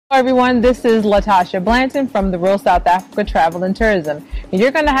Hello everyone, this is Latasha Blanton from the Real South Africa Travel and Tourism. And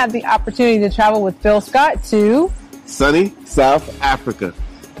you're going to have the opportunity to travel with Phil Scott to sunny South Africa.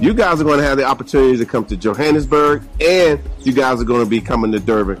 You guys are going to have the opportunity to come to Johannesburg, and you guys are going to be coming to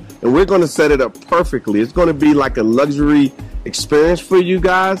Durban. And we're going to set it up perfectly. It's going to be like a luxury experience for you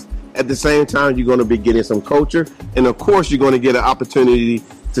guys. At the same time, you're going to be getting some culture. And of course, you're going to get an opportunity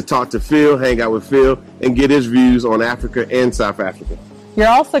to talk to Phil, hang out with Phil, and get his views on Africa and South Africa. You're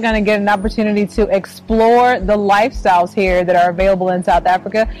also going to get an opportunity to explore the lifestyles here that are available in South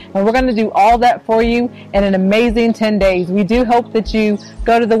Africa. And we're going to do all that for you in an amazing 10 days. We do hope that you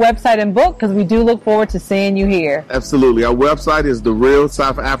go to the website and book, because we do look forward to seeing you here. Absolutely. Our website is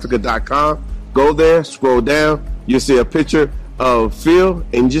therealsouthafrica.com. Go there, scroll down. You'll see a picture of Phil,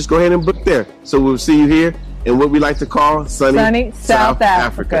 and just go ahead and book there. So we'll see you here in what we like to call sunny South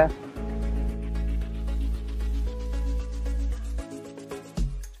Africa.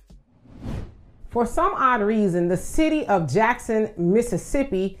 For some odd reason, the city of Jackson,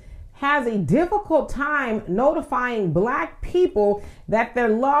 Mississippi has a difficult time notifying Black people that their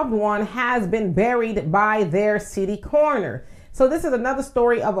loved one has been buried by their city coroner. So this is another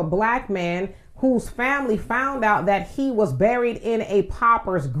story of a Black man whose family found out that he was buried in a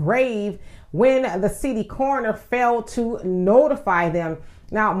pauper's grave when the city coroner failed to notify them.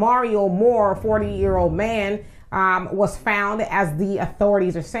 Now, Mario Moore, a 40-year-old man, was found, as the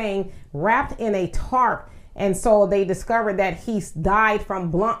authorities are saying, wrapped in a tarp. And so they discovered that he died from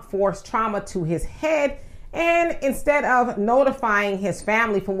blunt force trauma to his head. And instead of notifying his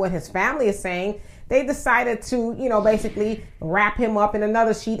family, from what his family is saying, they decided to, basically wrap him up in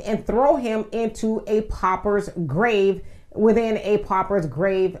another sheet and throw him into a pauper's grave within a pauper's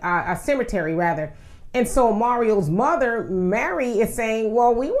grave, a cemetery rather. And so Mario's mother, Mary, is saying,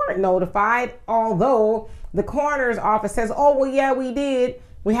 well, we weren't notified, although the coroner's office says, oh, well, yeah, we did.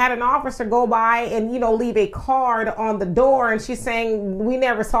 We had an officer go by and, leave a card on the door. And she's saying, we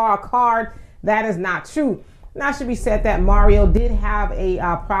never saw a card. That is not true. Now, it should be said that Mario did have a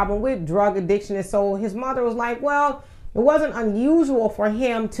problem with drug addiction. And so his mother was like, well, it wasn't unusual for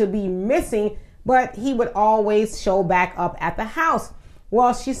him to be missing, but he would always show back up at the house.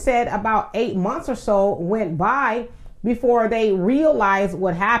 Well, she said about 8 months or so went by before they realized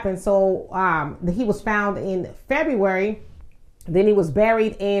what happened. So he was found in February, then he was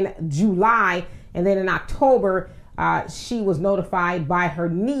buried in July, and then in October, she was notified by her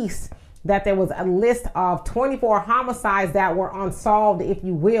niece that there was a list of 24 homicides that were unsolved, if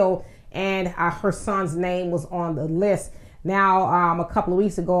you will, and her son's name was on the list. Now, a couple of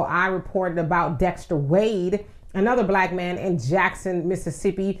weeks ago, I reported about Dexter Wade, another Black man in Jackson,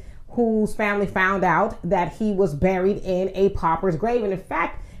 Mississippi, whose family found out that he was buried in a pauper's grave. And in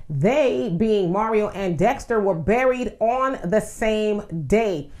fact, they, being Mario and Dexter, were buried on the same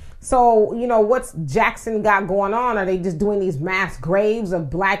day. So, what's Jackson got going on? Are they just doing these mass graves of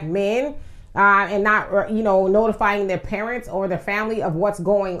Black men and not, notifying their parents or their family of what's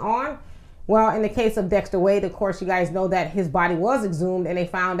going on? Well, in the case of Dexter Wade, of course, you guys know that his body was exhumed, and they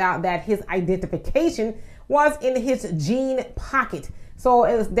found out that his identification was in his jean pocket. So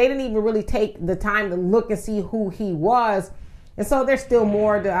they didn't even really take the time to look and see who he was. And so there's still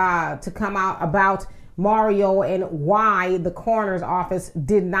more to come out about Mario and why the coroner's office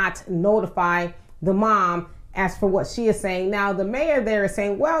did not notify the mom as for what she is saying. Now, the mayor there is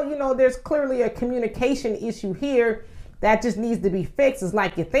saying, well, there's clearly a communication issue here that just needs to be fixed. It's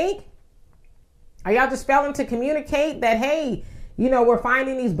like, you think? Are y'all just failing to communicate that, hey, we're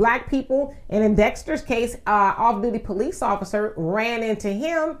finding these Black people, and in Dexter's case, off-duty police officer ran into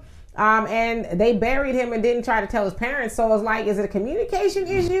him, and they buried him and didn't try to tell his parents. So it's like, is it a communication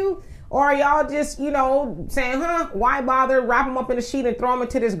issue? Or are y'all just, saying, why bother wrap him up in a sheet and throw him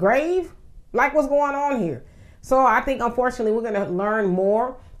into this grave? Like, what's going on here? So I think, unfortunately, we're going to learn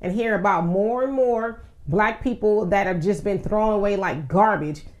more and hear about more and more Black people that have just been thrown away like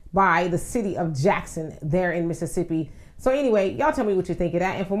garbage by the city of Jackson there in Mississippi. So anyway, y'all tell me what you think of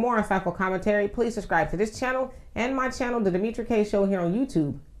that. And for more insightful commentary, please subscribe to this channel and my channel, The Demetra K Show, here on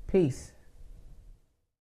YouTube. Peace.